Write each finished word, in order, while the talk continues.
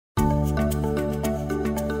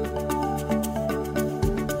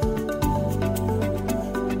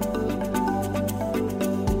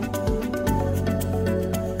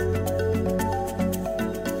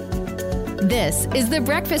This is The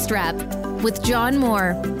Breakfast Wrap with John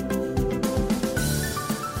Moore.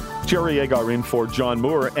 Jerry Agar in for John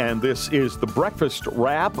Moore, and this is The Breakfast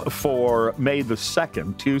Wrap for May the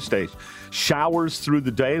 2nd, Tuesday. Showers through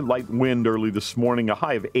the day, light wind early this morning, a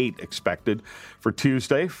high of 8 expected for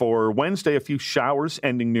Tuesday. For Wednesday, a few showers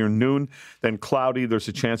ending near noon, then cloudy. There's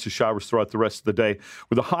a chance of showers throughout the rest of the day.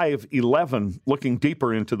 With a high of 11, looking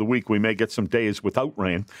deeper into the week, we may get some days without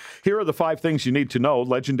rain. Here are the 5 things you need to know.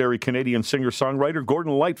 Legendary Canadian singer-songwriter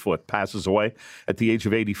Gordon Lightfoot passes away at the age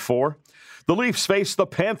of 84. The Leafs face the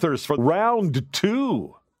Panthers for round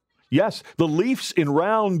 2. Yes, the Leafs in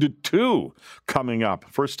round 2 coming up.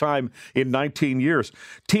 First time in 19 years.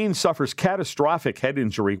 Teen suffers catastrophic head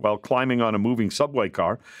injury while climbing on a moving subway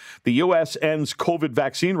car. The U.S. ends COVID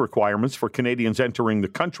vaccine requirements for Canadians entering the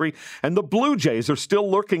country. And the Blue Jays are still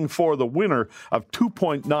looking for the winner of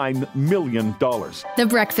 $2.9 million. The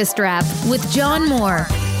Breakfast Wrap with John Moore.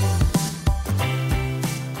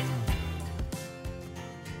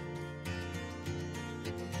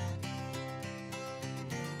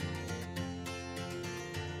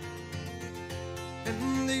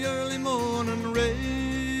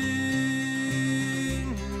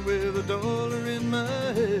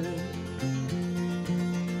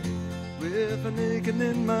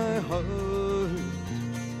 In my heart,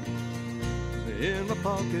 in my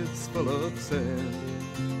pockets full of sand,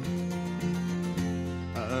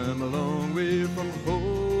 I'm a long way from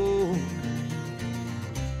home.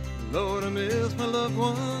 Lord, I miss my loved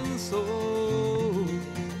ones so.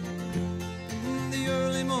 In the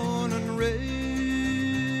early morning rain,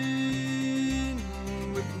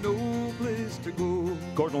 with no place to go.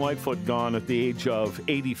 Gordon Lightfoot gone at the age of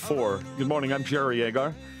 84. Good morning, I'm Jerry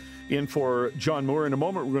Agar. In for John Moore. In a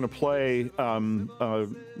moment, we're going to play a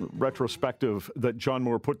retrospective that John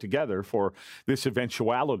Moore put together for this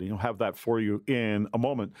eventuality. I'll have that for you in a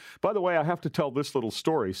moment. By the way, I have to tell this little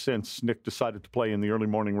story since Nick decided to play in the early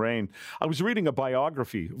morning rain. I was reading a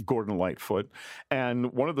biography of Gordon Lightfoot,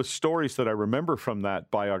 and one of the stories that I remember from that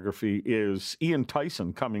biography is Ian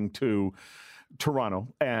Tyson coming to Toronto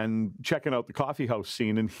and checking out the coffee house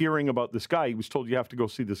scene and hearing about this guy. He was told, you have to go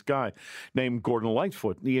see this guy named Gordon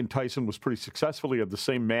Lightfoot. Ian Tyson was pretty successful. He had the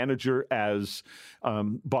same manager as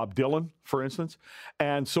Bob Dylan, for instance.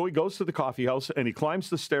 And so he goes to the coffee house and he climbs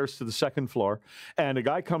the stairs to the second floor, and a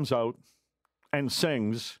guy comes out and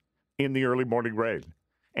sings In the Early Morning Rain.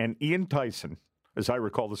 And Ian Tyson, as I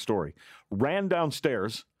recall the story, ran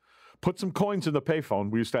downstairs, put some coins in the payphone.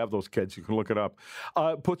 We used to have those kids. You can look it up.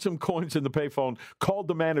 Put some coins in the payphone, called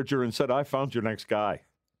the manager and said, I found your next guy.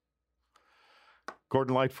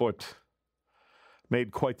 Gordon Lightfoot made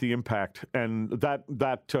quite the impact. And that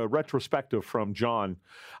retrospective from John,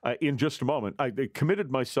 in just a moment, I committed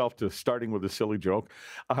myself to starting with a silly joke.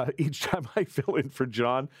 Each time I fill in for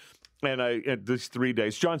John, and these 3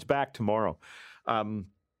 days, John's back tomorrow.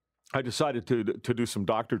 I decided to do some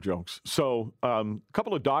doctor jokes. So a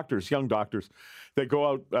couple of doctors, young doctors, they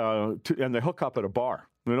go out and they hook up at a bar.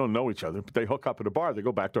 They don't know each other, but they hook up at a bar. They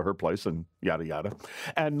go back to her place and yada, yada.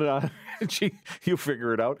 And you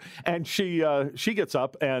figure it out. And she gets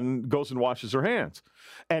up and goes and washes her hands.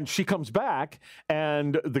 And she comes back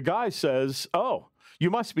and the guy says, oh, you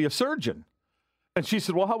must be a surgeon. And she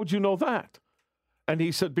said, well, how would you know that? And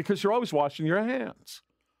he said, because you're always washing your hands.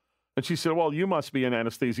 And she said, well, you must be an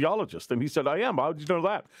anesthesiologist. And he said, I am. How did you know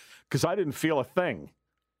that? Because I didn't feel a thing.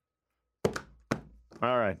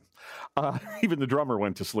 All right. Even the drummer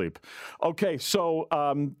went to sleep. Okay, so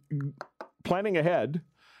planning ahead,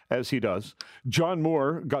 as he does, John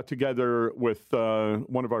Moore got together with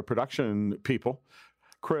one of our production people,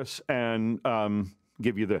 Chris, and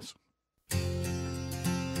give you this.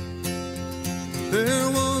 There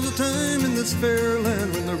was a time in this fair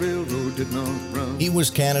land when the railroad did not run. He was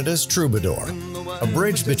Canada's troubadour, a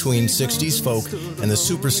bridge between 60s folk and the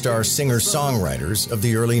superstar singer-songwriters of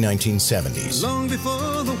the early 1970s. Long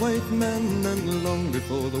before the white man and long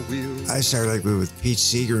before the wheel. I started with Pete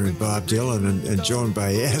Seeger and Bob Dylan and Joan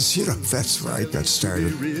Baez. That's where I got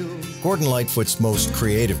started. Gordon Lightfoot's most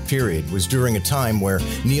creative period was during a time where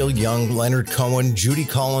Neil Young, Leonard Cohen, Judy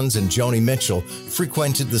Collins, and Joni Mitchell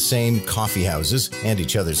frequented the same coffee houses and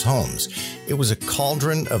each other's homes. It was a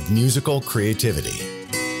cauldron of musical creativity.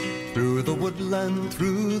 Through the woodland,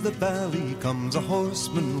 through the valley, comes a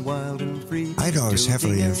horseman wild and free. I know I was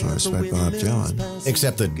heavily influenced by Bob Dylan.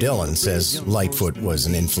 Except that Dylan says Lightfoot was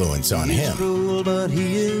an influence on him. Cruel, but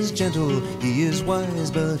he is gentle. He is wise,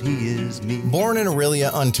 but he is meek. Born in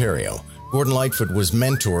Orillia, Ontario, Gordon Lightfoot was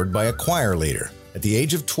mentored by a choir leader. At the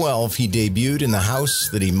age of 12, he debuted in the house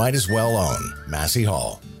that he might as well own, Massey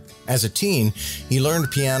Hall. As a teen, he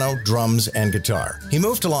learned piano, drums, and guitar. He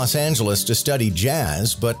moved to Los Angeles to study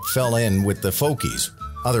jazz, but fell in with the folkies.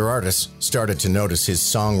 Other artists started to notice his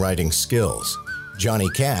songwriting skills. Johnny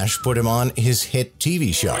Cash put him on his hit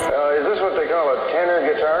TV show. Is this what they call a tenor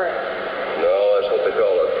guitar? No, that's what they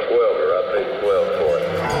call a 12er. I paid 12 for it.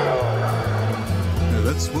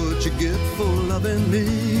 That's what you get for loving me.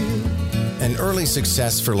 An early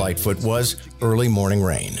success for Lightfoot was Early Morning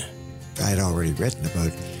Rain. I'd already written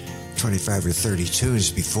about 25 or 30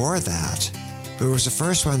 tunes before that. But it was the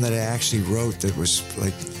first one that I actually wrote that was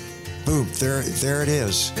like, boom, there it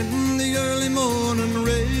is. In the early morning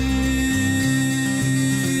rain,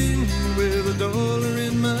 with $1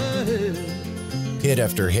 in my head. Hit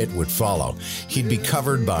after hit would follow. He'd be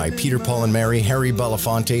covered by Peter, Paul and Mary, Harry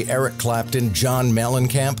Belafonte, Eric Clapton, John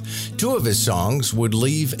Mellencamp. 2 of his songs would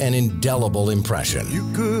leave an indelible impression.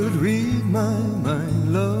 You could read my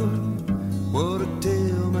mind, love. What a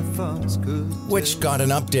tale my thoughts could tell. Which got an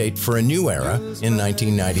update for a new era in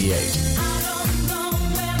 1998.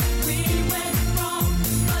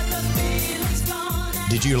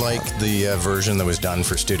 Did you like the version that was done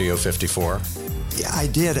for Studio 54? Yeah, I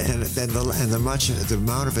did, and the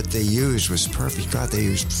amount of it they used was perfect. God, they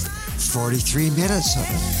used 43 minutes of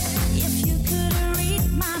it.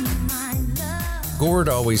 Gord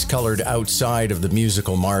always colored outside of the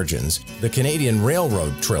musical margins. The Canadian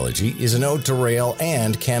Railroad trilogy is an ode to rail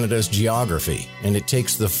and Canada's geography, and it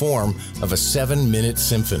takes the form of a 7-minute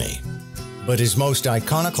symphony. But his most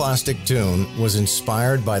iconoclastic tune was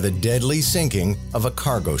inspired by the deadly sinking of a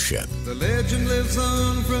cargo ship. The legend lives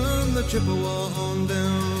on from the Chippewa on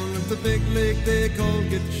down at the big lake they call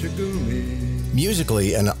Gitchagumi.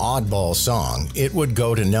 Musically an oddball song, it would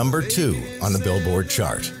go to number 2 on the Billboard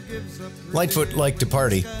chart. Lightfoot liked to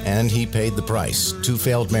party, and he paid the price. 2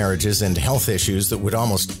 failed marriages and health issues that would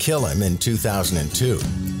almost kill him in 2002.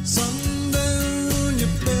 Sundown, you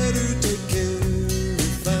better take care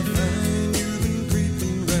if I find you been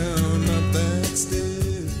creeping round my back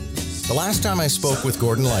stairs. The last time I spoke with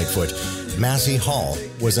Gordon Lightfoot, Massey Hall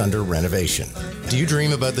was under renovation. Do you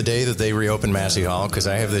dream about the day that they reopen Massey Hall? Because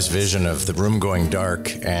I have this vision of the room going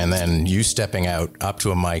dark and then you stepping out up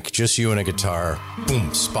to a mic, just you and a guitar,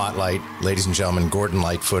 boom, spotlight, ladies and gentlemen, Gordon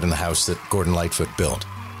Lightfoot in the house that Gordon Lightfoot built.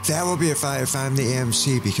 That will be if I'm the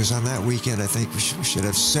MC, because on that weekend I think we should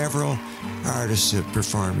have several artists that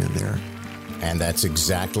perform in there. And that's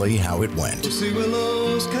exactly how it went. Sea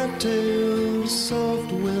willows, cattails,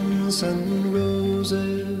 soft winds and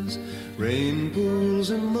roses, rain pools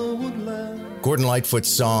in the woodland. Gordon Lightfoot's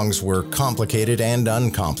songs were complicated and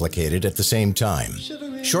uncomplicated at the same time.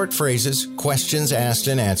 Short phrases, questions asked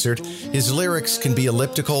and answered. His lyrics can be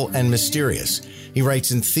elliptical and mysterious. He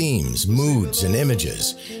writes in themes, moods, and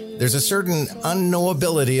images. There's a certain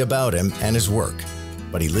unknowability about him and his work,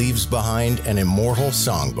 but he leaves behind an immortal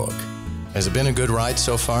songbook. Has it been a good ride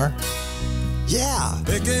so far? Yeah.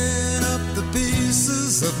 Picking up the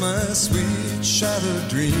pieces of my sweet shattered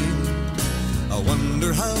dream. I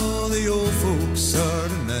wonder how the old folks are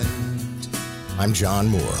tonight. I'm John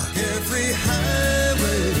Moore. Every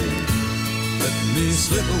highway, let me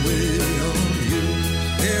slip away on you.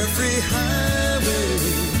 Every highway,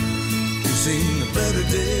 you've seen the better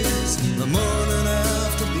days, the morning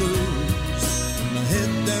after blues, and my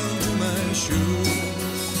head down to my shoes.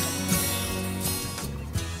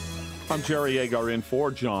 I'm Jerry Agar in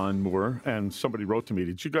for John Moore, and somebody wrote to me,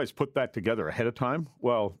 did you guys put that together ahead of time?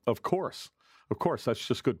 Well, of course. Of course, that's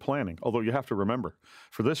just good planning. Although you have to remember,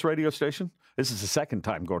 for this radio station, this is the second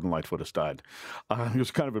time Gordon Lightfoot has died. It was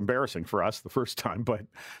kind of embarrassing for us the first time, but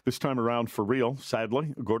this time around, for real,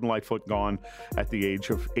 sadly, Gordon Lightfoot gone at the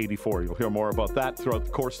age of 84. You'll hear more about that throughout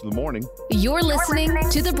the course of the morning. You're listening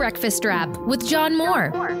to The Breakfast Wrap with John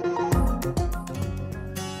Moore.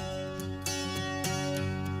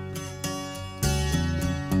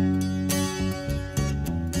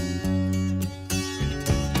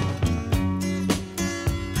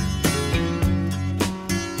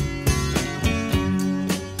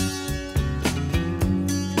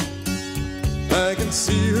 I can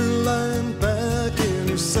see her lying back in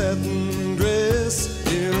her satin dress,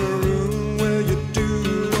 in a room where you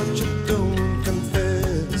do what you don't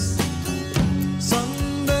confess.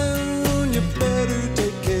 Sundown, you better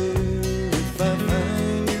take care if I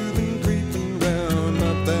find you been creeping round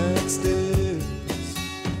my back stairs.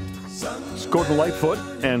 It's Gordon Lightfoot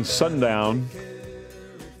and Sundown.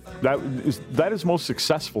 That is his most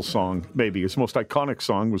successful song, maybe. His most iconic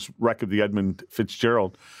song was Wreck of the Edmund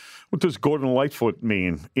Fitzgerald. What does Gordon Lightfoot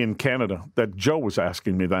mean in Canada? That Joe was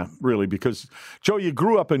asking me that, really, because, Joe, you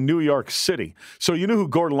grew up in New York City, so you knew who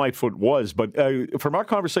Gordon Lightfoot was. But from our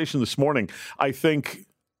conversation this morning, I think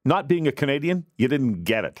Not being a Canadian, you didn't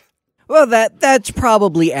get it. Well, that's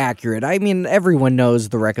probably accurate. I mean, everyone knows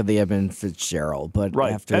the Wreck of the Edmund Fitzgerald, but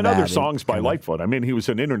Right. after and that... other songs by Lightfoot. I mean, he was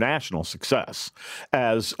an international success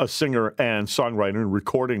as a singer and songwriter and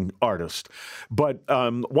recording artist. But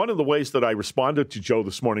one of the ways that I responded to Joe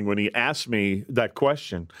this morning when he asked me that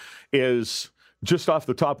question is, just off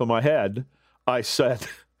the top of my head, I said,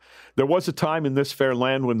 there was a time in this fair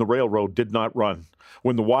land when the railroad did not run,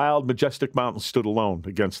 when the wild, majestic mountains stood alone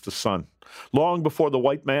against the sun, long before the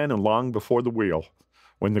white man and long before the wheel,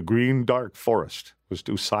 when the green, dark forest was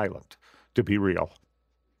too silent to be real.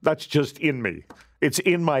 That's just in me. It's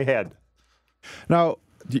in my head. Now,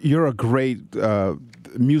 you're a great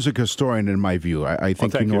music historian in my view. I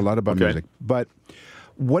think you know a lot about music. But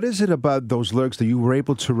what is it about those lyrics that you were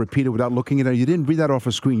able to repeat it without looking at it? You didn't read that off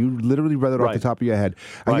a screen. You literally read it off the top of your head.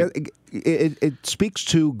 Right. It speaks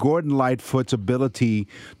to Gordon Lightfoot's ability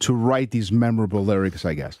to write these memorable lyrics,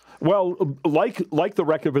 I guess. Well, like the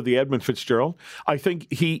Wreck of the Edmund Fitzgerald, I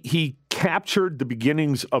think he captured the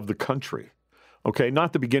beginnings of the country. Okay,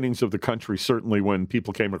 not the beginnings of the country, certainly when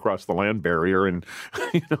people came across the land barrier and,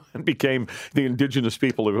 and became the indigenous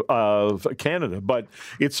people of Canada. But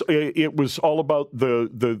it was all about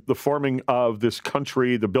the forming of this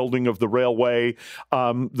country, the building of the railway.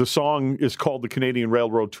 The song is called the Canadian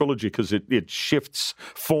Railroad Trilogy because it shifts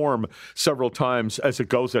form several times as it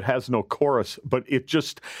goes. It has no chorus, but it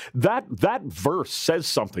just that verse says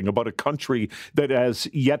something about a country that has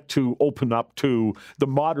yet to open up to the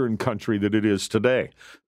modern country that it is today.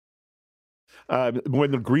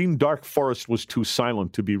 When the green dark forest was too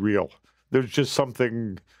silent to be real. There's just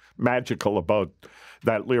something magical about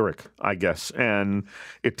that lyric, I guess. And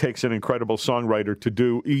it takes an incredible songwriter to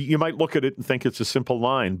do. You might look at it and think it's a simple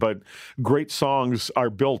line, but great songs are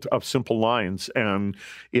built of simple lines. And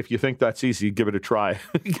if you think that's easy, give it a try.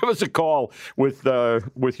 Give us a call with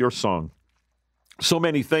your song. So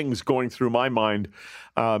many things going through my mind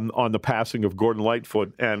on the passing of Gordon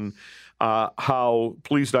Lightfoot, and how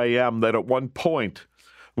pleased I am that at one point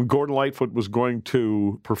when Gordon Lightfoot was going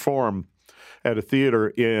to perform at a theater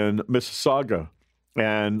in Mississauga,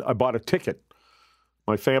 and I bought a ticket.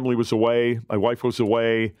 My family was away. My wife was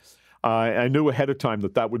away. I knew ahead of time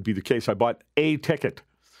that would be the case. I bought a ticket.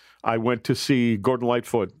 I went to see Gordon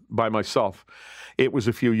Lightfoot by myself. It was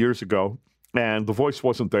a few years ago, and the voice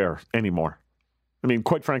wasn't there anymore. I mean,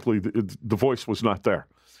 quite frankly, the voice was not there.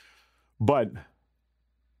 But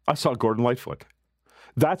I saw Gordon Lightfoot.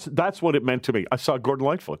 That's what it meant to me. I saw Gordon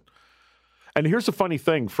Lightfoot. And here's a funny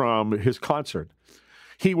thing from his concert.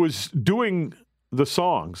 He was doing the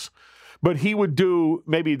songs, but he would do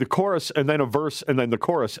maybe the chorus and then a verse and then the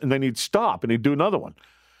chorus, and then he'd stop and he'd do another one.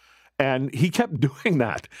 And he kept doing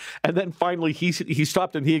that. And then finally he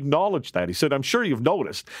stopped and he acknowledged that. He said, I'm sure you've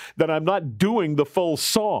noticed that I'm not doing the full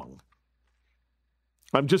song.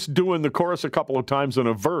 I'm just doing the chorus a couple of times and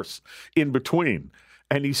a verse in between.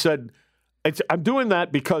 And he said, I'm doing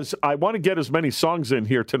that because I want to get as many songs in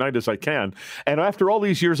here tonight as I can. And after all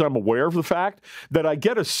these years, I'm aware of the fact that I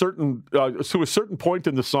get to a certain point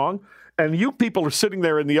in the song, and you people are sitting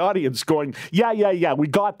there in the audience going, yeah, we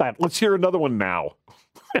got that. Let's hear another one now.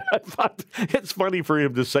 I thought it's funny for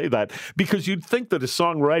him to say that, because you'd think that a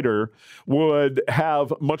songwriter would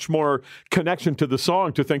have much more connection to the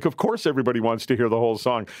song to think, of course, everybody wants to hear the whole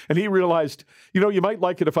song. And he realized, you might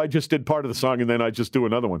like it if I just did part of the song and then I just do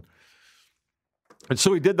another one. And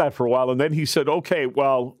so he did that for a while. And then he said, okay,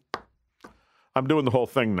 well, I'm doing the whole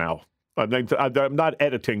thing now. I'm not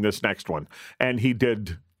editing this next one. And he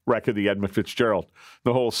did Wreck of the Edmund Fitzgerald,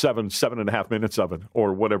 the whole 7.5 minutes of it,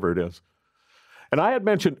 or whatever it is. And I had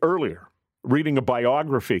mentioned earlier reading a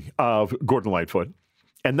biography of Gordon Lightfoot,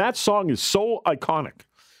 and that song is so iconic.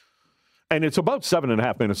 And it's about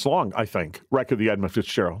 7.5 minutes long, I think, Wreck of the Edmund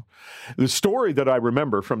Fitzgerald. The story that I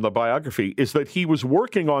remember from the biography is that he was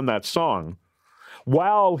working on that song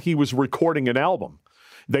while he was recording an album.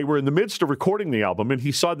 They were in the midst of recording the album, and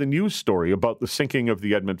he saw the news story about the sinking of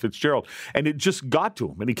the Edmund Fitzgerald, and it just got to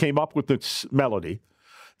him, and he came up with this melody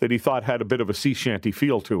that he thought had a bit of a sea shanty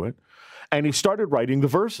feel to it. And he started writing the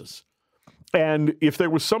verses. And if there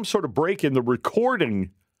was some sort of break in the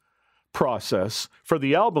recording process for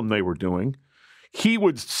the album they were doing, he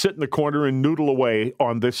would sit in the corner and noodle away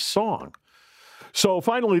on this song. So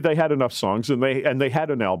finally they had enough songs, and they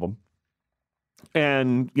had an album.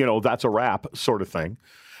 And, that's a wrap sort of thing.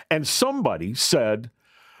 And somebody said,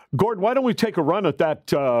 Gordon, why don't we take a run at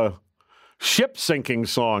that ship sinking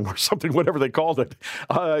song or something, whatever they called it.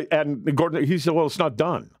 And Gordon, he said, well, it's not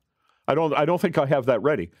done. I don't think I have that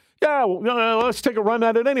ready. Yeah, well, let's take a run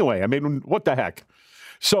at it anyway. I mean, what the heck?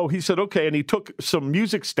 So he said, okay, and he took some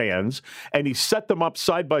music stands and he set them up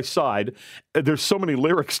side by side. There's so many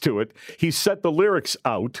lyrics to it. He set the lyrics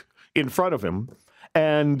out in front of him,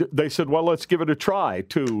 and they said, well, let's give it a try.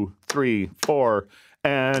 2, 3, 4,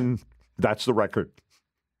 and that's the record.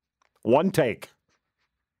 One take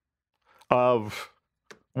of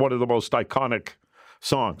one of the most iconic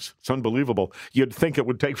songs. It's unbelievable. You'd think it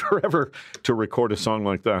would take forever to record a song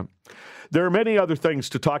like that. There are many other things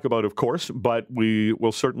to talk about, of course, but we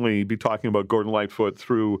will certainly be talking about Gordon Lightfoot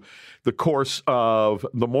through the course of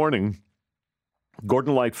the morning.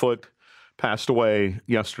 Gordon Lightfoot passed away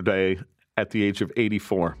yesterday at the age of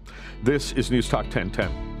 84. This is News Talk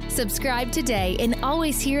 1010. Subscribe today and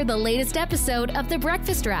always hear the latest episode of The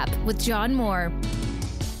Breakfast Wrap with John Moore.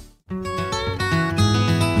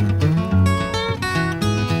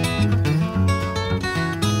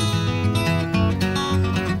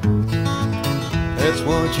 That's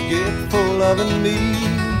what you get for loving me.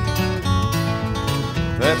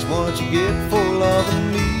 That's what you get for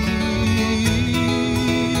loving me.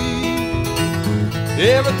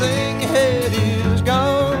 Everything you had is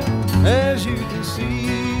gone, as you can see.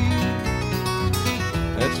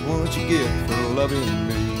 That's what you get for loving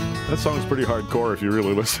me. That song's pretty hardcore if you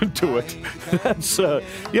really listen to it. That's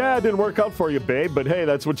yeah, it didn't work out for you, babe, but hey,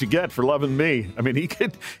 that's what you get for loving me. I mean,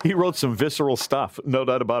 he wrote some visceral stuff, no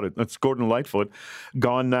doubt about it. That's Gordon Lightfoot,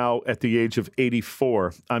 gone now at the age of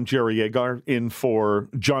 84. I'm Jerry Agar, in for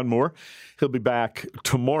John Moore. He'll be back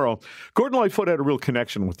tomorrow. Gordon Lightfoot had a real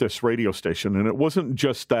connection with this radio station, and it wasn't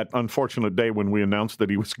just that unfortunate day when we announced that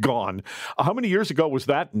he was gone. How many years ago was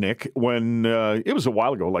that, Nick, when it was a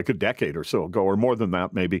while ago, like a decade or so ago, or more than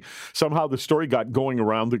that maybe. Somehow the story got going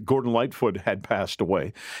around that Gordon Lightfoot had passed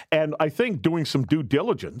away. And I think doing some due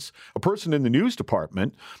diligence, a person in the news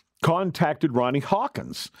department contacted Ronnie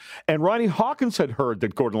Hawkins. And Ronnie Hawkins had heard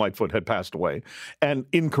that Gordon Lightfoot had passed away, and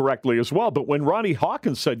incorrectly as well. But when Ronnie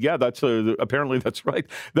Hawkins said, yeah, apparently that's right,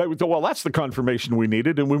 well, that's the confirmation we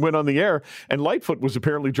needed. And we went on the air, and Lightfoot was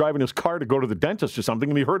apparently driving his car to go to the dentist or something,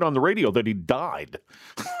 and he heard on the radio that he died.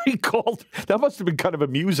 He called, that must have been kind of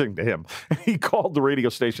amusing to him. He called the radio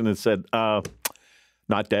station and said,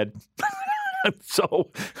 not dead.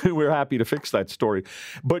 So we're happy to fix that story.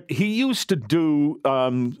 But he used to do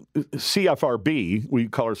CFRB. We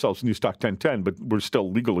call ourselves News Talk 1010, but we're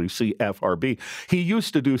still legally CFRB. He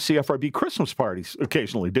used to do CFRB Christmas parties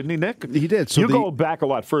occasionally, didn't he, Nick? He did. So you go back a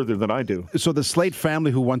lot further than I do. So the Slate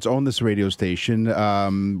family, who once owned this radio station,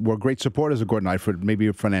 were great supporters of Gordon Lightfoot,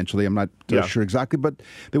 maybe financially. I'm not sure exactly, but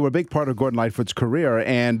they were a big part of Gordon Lightfoot's career.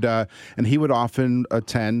 And he would often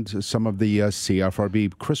attend some of the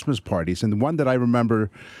CFRB Christmas parties. And the one that I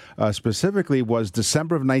remember specifically was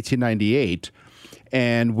December of 1998,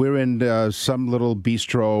 and we're in some little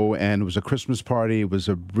bistro, and it was a Christmas party. It was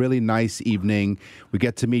a really nice evening. We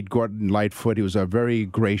get to meet Gordon Lightfoot. He was a very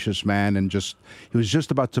gracious man, and he was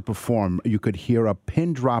just about to perform. You could hear a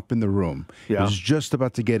pin drop in the room. Yeah. He was just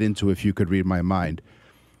about to get into If You Could Read My Mind.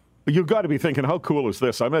 You've got to be thinking, how cool is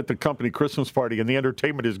this? I'm at the company Christmas party, and the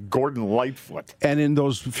entertainment is Gordon Lightfoot. And in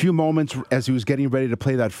those few moments, as he was getting ready to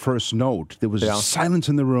play that first note, there was silence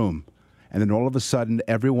in the room. And then all of a sudden,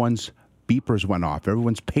 everyone's beepers went off.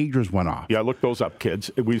 Everyone's pagers went off. Yeah, look those up, kids.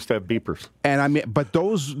 We used to have beepers. And I mean, but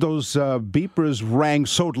those beepers rang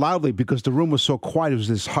so loudly because the room was so quiet. There was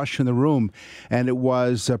this hush in the room, and it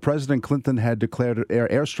was President Clinton had declared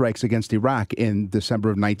airstrikes against Iraq in December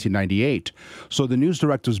of 1998. So the news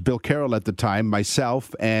director was Bill Carroll at the time,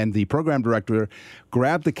 myself, and the program director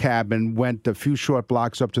grabbed the cab and went a few short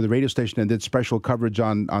blocks up to the radio station and did special coverage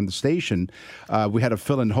on the station. We had a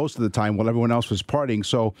fill-in host at the time while everyone else was partying.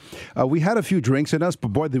 So we had a few drinks in us, but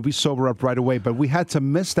boy, did we sober up right away. But we had to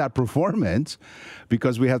miss that performance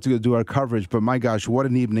because we had to go do our coverage. But my gosh, what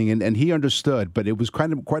an evening. And he understood, but it was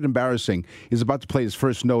quite embarrassing. He's about to play his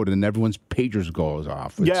first note, and everyone's pagers goes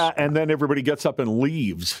off. Yeah, and then everybody gets up and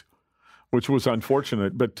leaves, which was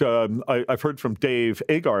unfortunate. But I've heard from Dave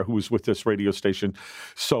Agar, who was with this radio station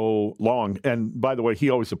so long. And by the way, he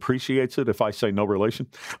always appreciates it if I say no relation.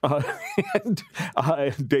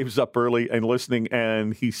 Dave's up early and listening,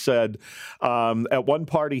 and he said, at one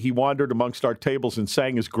party, he wandered amongst our tables and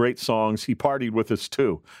sang his great songs. He partied with us,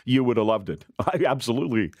 too. You would have loved it. I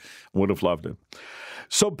absolutely would have loved it.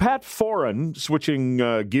 So Pat Foran, switching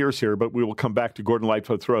gears here, but we will come back to Gordon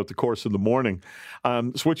Lightfoot throughout the course of the morning.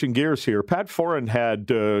 Switching gears here, Pat Foran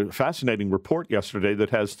had a fascinating report yesterday that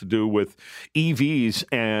has to do with EVs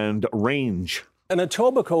and range. An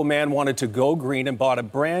Etobicoke man wanted to go green and bought a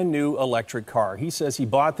brand new electric car. He says he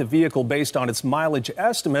bought the vehicle based on its mileage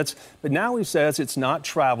estimates, but now he says it's not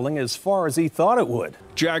traveling as far as he thought it would.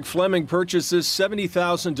 Jack Fleming purchased this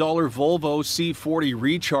 $70,000 Volvo C40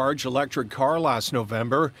 Recharge electric car last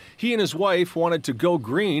November. He and his wife wanted to go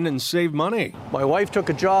green and save money. My wife took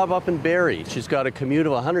a job up in Barrie. She's got a commute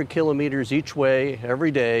of 100 kilometers each way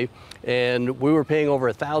every day, and we were paying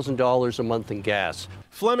over $1,000 a month in gas.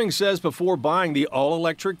 Fleming says before buying the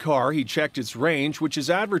all-electric car, he checked its range, which is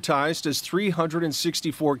advertised as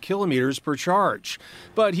 364 kilometers per charge.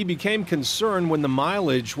 But he became concerned when the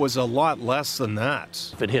mileage was a lot less than that.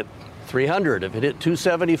 If it hit 300, if it hit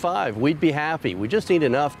 275, we'd be happy. We just need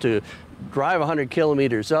enough to drive 100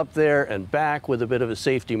 kilometers up there and back with a bit of a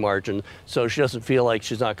safety margin so she doesn't feel like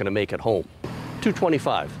she's not going to make it home.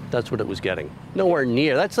 225, that's what it was getting. Nowhere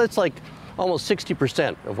near. That's like almost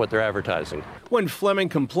 60% of what they're advertising. When Fleming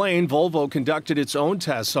complained, Volvo conducted its own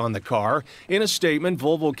tests on the car. In a statement,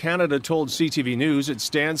 Volvo Canada told CTV News it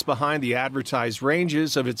stands behind the advertised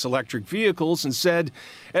ranges of its electric vehicles and said,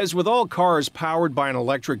 as with all cars powered by an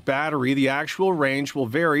electric battery, the actual range will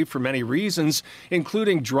vary for many reasons,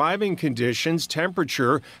 including driving conditions,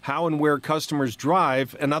 temperature, how and where customers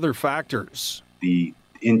drive, and other factors. The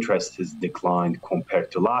interest has declined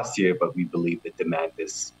compared to last year, but we believe the demand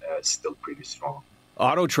is still pretty strong.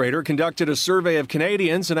 Auto Trader conducted a survey of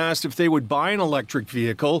Canadians and asked if they would buy an electric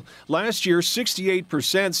vehicle. Last year,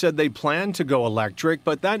 68% said they planned to go electric,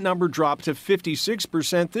 but that number dropped to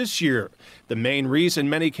 56% this year. The main reason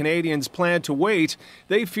many Canadians plan to wait,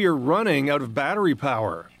 they fear running out of battery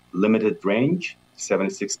power. Limited range,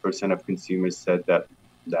 76% of consumers said that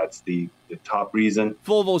that's the top reason.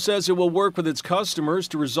 Volvo says it will work with its customers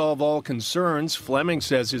to resolve all concerns. Fleming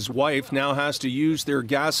says his wife now has to use their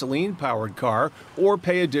gasoline-powered car or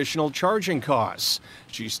pay additional charging costs.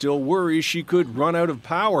 She still worries she could run out of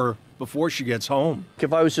power before she gets home.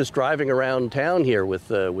 If I was just driving around town here with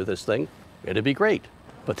this thing, it'd be great.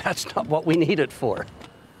 But that's not what we need it for.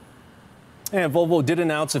 And Volvo did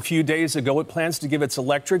announce a few days ago it plans to give its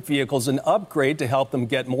electric vehicles an upgrade to help them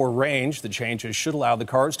get more range. The changes should allow the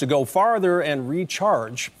cars to go farther and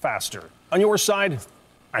recharge faster. On your side,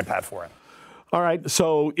 I'm Pat Foran. All right.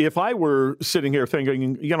 So if I were sitting here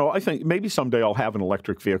thinking, I think maybe someday I'll have an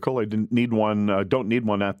electric vehicle. I don't need one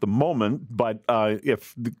at the moment. But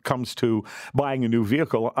if it comes to buying a new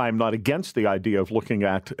vehicle, I'm not against the idea of looking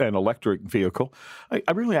at an electric vehicle.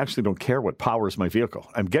 I really actually don't care what powers my vehicle.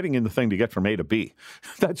 I'm getting in the thing to get from A to B.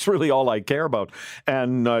 That's really all I care about.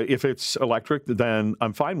 And if it's electric, then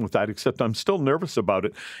I'm fine with that, except I'm still nervous about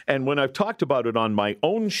it. And when I've talked about it on my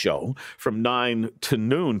own show from 9 to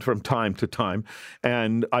noon from time to time,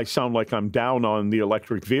 and I sound like I'm down on the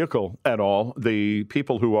electric vehicle at all. The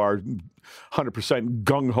people who are 100%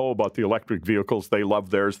 gung-ho about the electric vehicles, they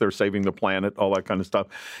love theirs, they're saving the planet, all that kind of stuff.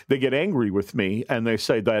 They get angry with me, and they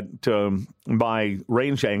say that my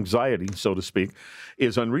range anxiety, so to speak,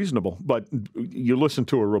 is unreasonable. But you listen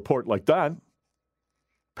to a report like that,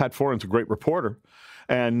 Pat Foran's a great reporter,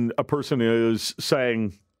 and a person is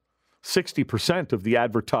saying 60% of the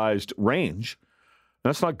advertised range.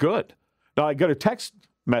 That's not good. Now, I got a text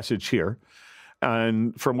message here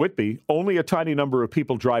and from Whitby, only a tiny number of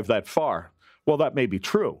people drive that far. Well, that may be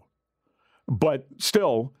true. But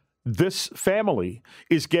still, this family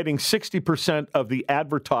is getting 60% of the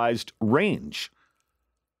advertised range.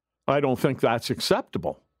 I don't think that's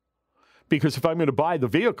acceptable. Because if I'm going to buy the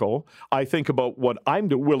vehicle, I think about what I'm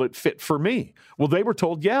doing. Will it fit for me? Well, they were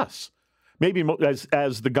told yes. Maybe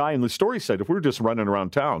as the guy in the story said, if we're just running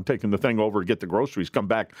around town, taking the thing over, get the groceries, come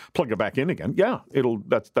back, plug it back in again, yeah,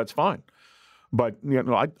 that's fine. But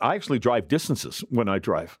I actually drive distances when I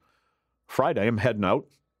drive. Friday, I'm heading out.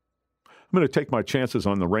 I'm going to take my chances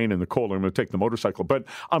on the rain and the cold. I'm going to take the motorcycle, but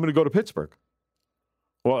I'm going to go to Pittsburgh.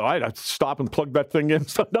 Well, I'd have to stop and plug that thing in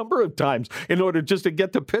a number of times in order just to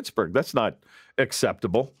get to Pittsburgh. That's not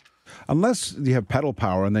acceptable. Unless you have pedal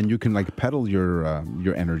power, and then you can pedal your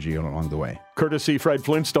energy along the way. Courtesy Fred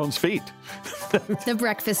Flintstone's feet. The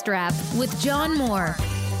Breakfast Wrap with John Moore.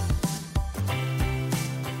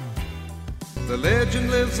 The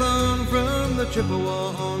legend lives on from the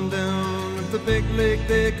Chippewa on down at the big lake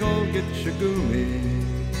they call Gitchagumi.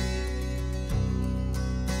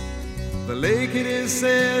 The lake, it is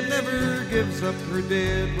said, never gives up her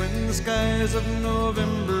dead when the skies of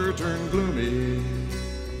November turn gloomy.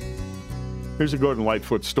 Here's a Gordon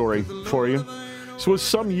Lightfoot story for you. This was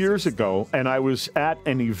some years ago, and I was at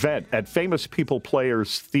an event at Famous People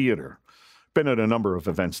Players Theater. Been at a number of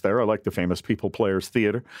events there. I like the Famous People Players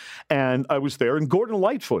Theater. And I was there, and Gordon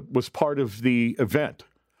Lightfoot was part of the event.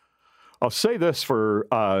 I'll say this for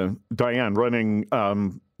Diane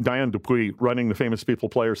Dupuis running the Famous People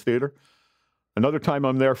Players Theater. Another time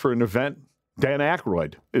I'm there for an event, Dan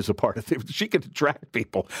Aykroyd is a part of it. She could attract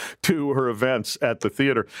people to her events at the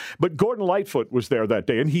theater. But Gordon Lightfoot was there that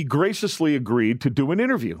day, and he graciously agreed to do an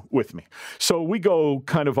interview with me. So we go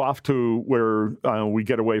kind of off to where we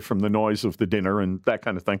get away from the noise of the dinner and that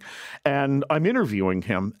kind of thing. And I'm interviewing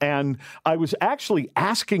him, and I was actually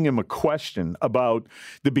asking him a question about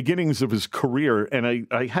the beginnings of his career, and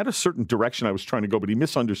I had a certain direction I was trying to go, but he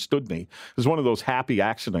misunderstood me. It was one of those happy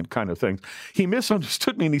accident kind of things. He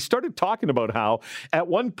misunderstood me, and he started talking about how at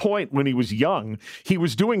one point when he was young, he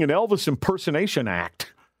was doing an Elvis impersonation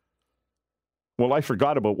act. Well, I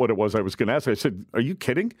forgot about what it was I was going to ask. I said, are you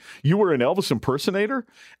kidding? You were an Elvis impersonator?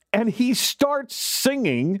 And he starts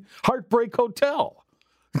singing Heartbreak Hotel.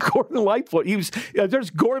 Gordon Lightfoot. There's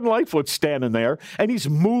Gordon Lightfoot standing there, and he's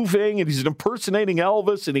moving, and he's impersonating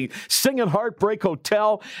Elvis, and he's singing Heartbreak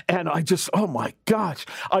Hotel. And I just, oh my gosh,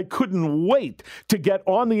 I couldn't wait to get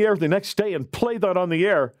on the air the next day and play that on the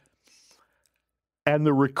air. And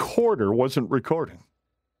the recorder wasn't recording.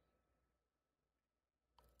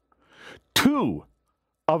 2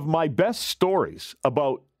 of my best stories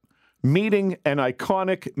about meeting an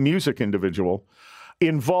iconic music individual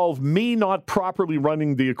involve me not properly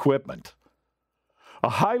running the equipment. A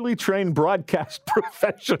highly trained broadcast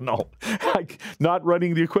professional, not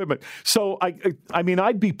running the equipment. So, I mean,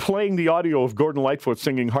 I'd be playing the audio of Gordon Lightfoot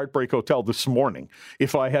singing Heartbreak Hotel this morning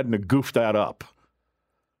if I hadn't goofed that up.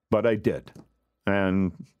 But I did.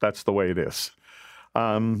 And that's the way it is.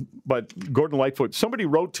 But Gordon Lightfoot, somebody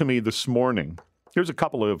wrote to me this morning. Here's a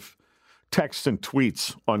couple of texts and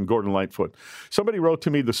tweets on Gordon Lightfoot. Somebody wrote to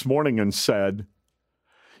me this morning and said,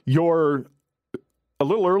 a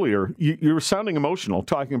little earlier, you were sounding emotional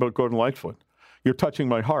talking about Gordon Lightfoot. You're touching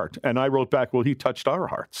my heart. And I wrote back, well, he touched our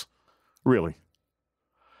hearts, really,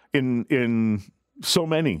 in so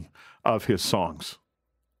many of his songs.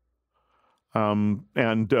 And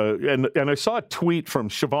I saw a tweet from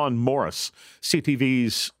Siobhan Morris,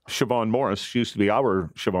 CTV's Siobhan Morris. She used to be our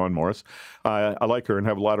Siobhan Morris. I like her and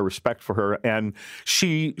have a lot of respect for her. And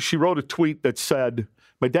she wrote a tweet that said,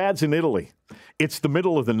 my dad's in Italy. It's the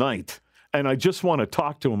middle of the night, and I just want to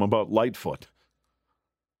talk to him about Lightfoot.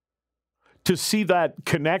 To see that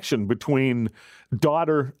connection between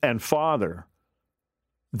daughter and father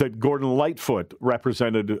that Gordon Lightfoot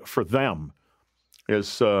represented for them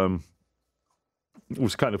is...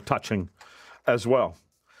 was kind of touching as well.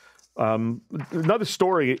 Another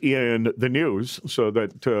story in the news, so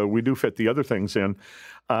that we do fit the other things in,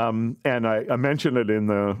 and I mentioned it in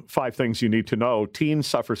the 5 things you need to know. Teen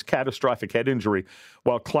suffers catastrophic head injury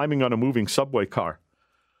while climbing on a moving subway car.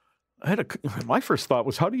 My first thought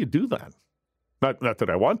was, how do you do that? Not that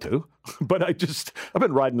I want to, but I've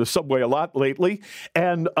been riding the subway a lot lately,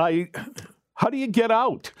 and how do you get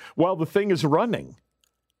out while the thing is running?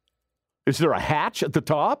 Is there a hatch at the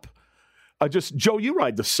top? Joe, you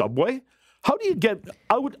ride the subway. How do you get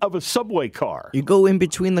out of a subway car? You go in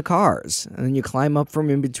between the cars, and then you climb up from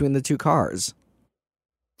in between the 2 cars.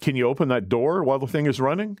 Can you open that door while the thing is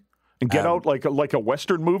running? And get out like a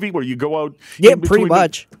Western movie where you go out? Yeah, pretty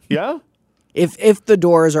much. Yeah? If the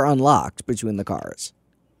doors are unlocked between the cars.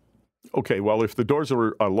 Okay, well, if the doors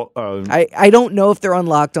are... I don't know if they're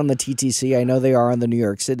unlocked on the TTC. I know they are on the New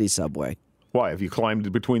York City subway. Why? Have you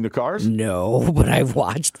climbed between the cars? No, but I've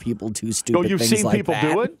watched people do stupid things like that. Oh, you've seen people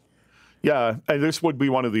do it? Yeah, and this would be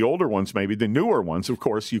one of the older ones, maybe. The newer ones, of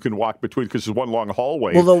course, you can walk between because there's one long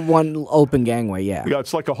hallway. Well, the one open gangway, yeah. Yeah,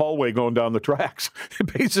 it's like a hallway going down the tracks.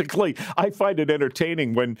 Basically, I find it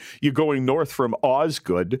entertaining when you're going north from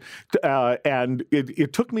Osgood, and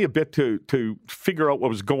it took me a bit to figure out what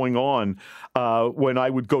was going on when I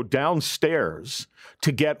would go downstairs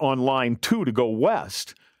to get on line 2 to go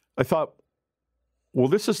west. I thought, well,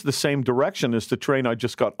 this is the same direction as the train I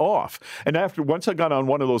just got off. And once I got on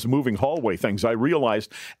one of those moving hallway things, I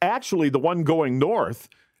realized actually the one going north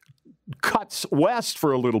cuts west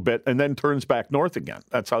for a little bit and then turns back north again.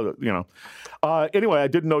 That's how, Anyway, I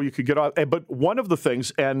didn't know you could get off. But one of the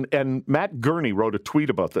things, and Matt Gurney wrote a tweet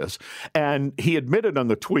about this, and he admitted on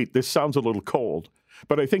the tweet, this sounds a little cold,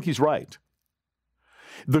 but I think he's right.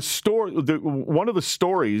 One of the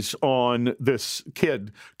stories on this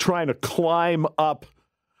kid trying to climb up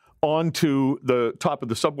onto the top of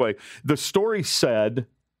the subway, the story said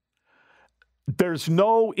there's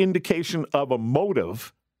no indication of a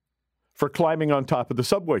motive for climbing on top of the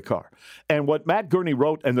subway car. And what Matt Gurney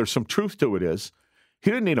wrote, and there's some truth to it, is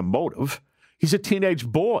he didn't need a motive. He's a teenage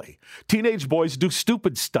boy. Teenage boys do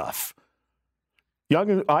stupid stuff.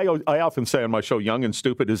 I often say on my show, young and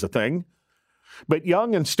stupid is a thing. But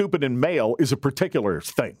young and stupid and male is a particular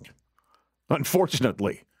thing,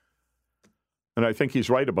 unfortunately. And I think he's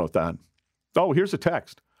right about that. Oh, here's a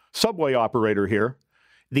text. Subway operator here.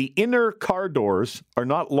 The inner car doors are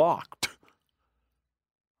not locked.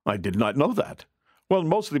 I did not know that. Well,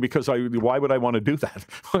 mostly because why would I want to do that?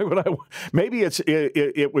 Maybe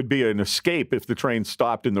it would be an escape if the train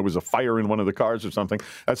stopped and there was a fire in one of the cars or something.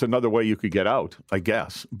 That's another way you could get out, I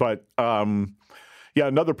guess. But yeah,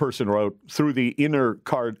 another person wrote, through the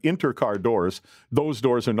inter-car doors, those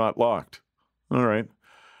doors are not locked. All right.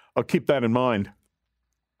 I'll keep that in mind.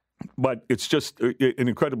 But it's just an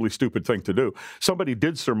incredibly stupid thing to do. Somebody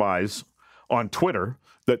did surmise on Twitter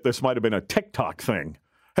that this might have been a TikTok thing.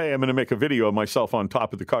 Hey, I'm going to make a video of myself on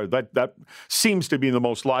top of the car. That seems to be the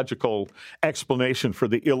most logical explanation for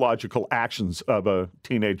the illogical actions of a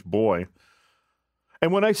teenage boy.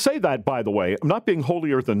 And when I say that, by the way, I'm not being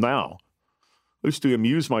holier than thou. I used to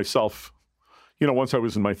amuse myself, once I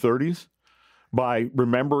was in my 30s, by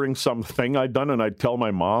remembering something I'd done, and I'd tell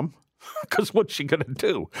my mom. Because what's she going to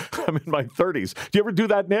do? I'm in my 30s. Do you ever do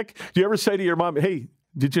that, Nick? Do you ever say to your mom, hey,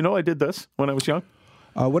 did you know I did this when I was young?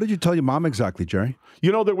 What did you tell your mom exactly, Jerry?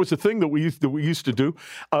 There was a thing that we used to do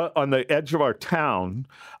on the edge of our town.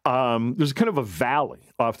 There's kind of a valley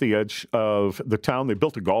off the edge of the town. They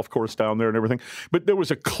built a golf course down there and everything. But there was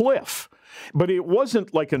a cliff. But it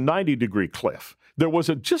wasn't like a 90-degree cliff. There was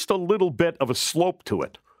just a little bit of a slope to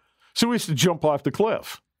it. So we used to jump off the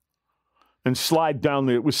cliff and slide down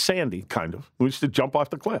it was sandy, kind of. We used to jump off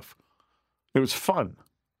the cliff. It was fun.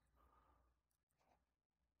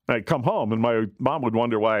 I'd come home, and my mom would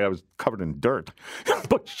wonder why I was covered in dirt.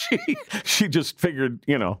 But she just figured,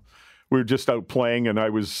 we were just out playing, and I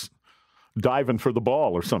was diving for the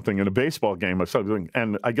ball or something in a baseball game or something.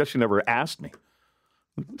 And I guess she never asked me.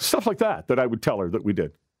 Stuff like that I would tell her that we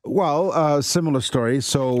did. Well, similar story.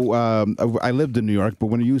 So I lived in New York, but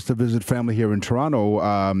when I used to visit family here in Toronto,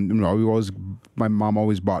 my mom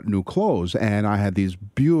always bought new clothes, and I had these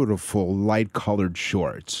beautiful light-colored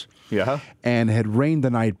shorts. Yeah. And it had rained the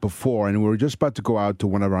night before, and we were just about to go out to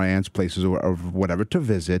one of our aunt's places or whatever to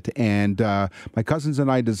visit, and my cousins and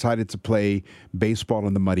I decided to play baseball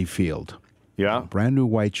in the muddy field. Yeah. Brand new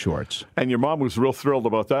white shorts. And your mom was real thrilled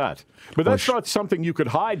about that. But that's not something you could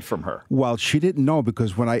hide from her. Well, she didn't know,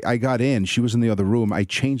 because when I got in, she was in the other room. I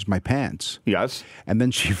changed my pants. Yes. And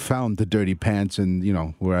then she found the dirty pants and,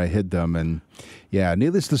 where I hid them. And, yeah,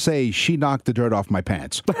 needless to say, she knocked the dirt off my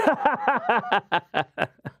pants.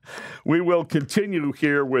 We will continue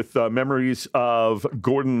here with memories of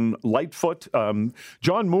Gordon Lightfoot.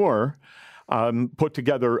 John Moore put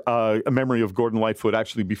together a memory of Gordon Lightfoot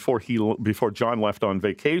actually before John left on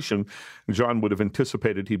vacation. John would have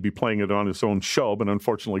anticipated he'd be playing it on his own show, but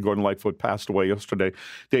unfortunately Gordon Lightfoot passed away yesterday at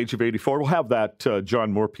the age of 84. We'll have that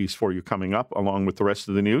John Moore piece for you coming up along with the rest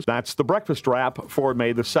of the news. That's the Breakfast Wrap for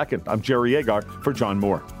May the 2nd. I'm Jerry Agar for John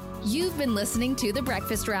Moore. You've been listening to The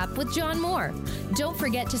Breakfast Wrap with John Moore. Don't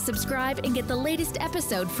forget to subscribe and get the latest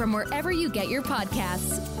episode from wherever you get your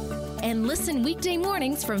podcasts. And listen weekday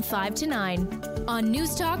mornings from 5 to 9 on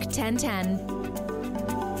News Talk 1010.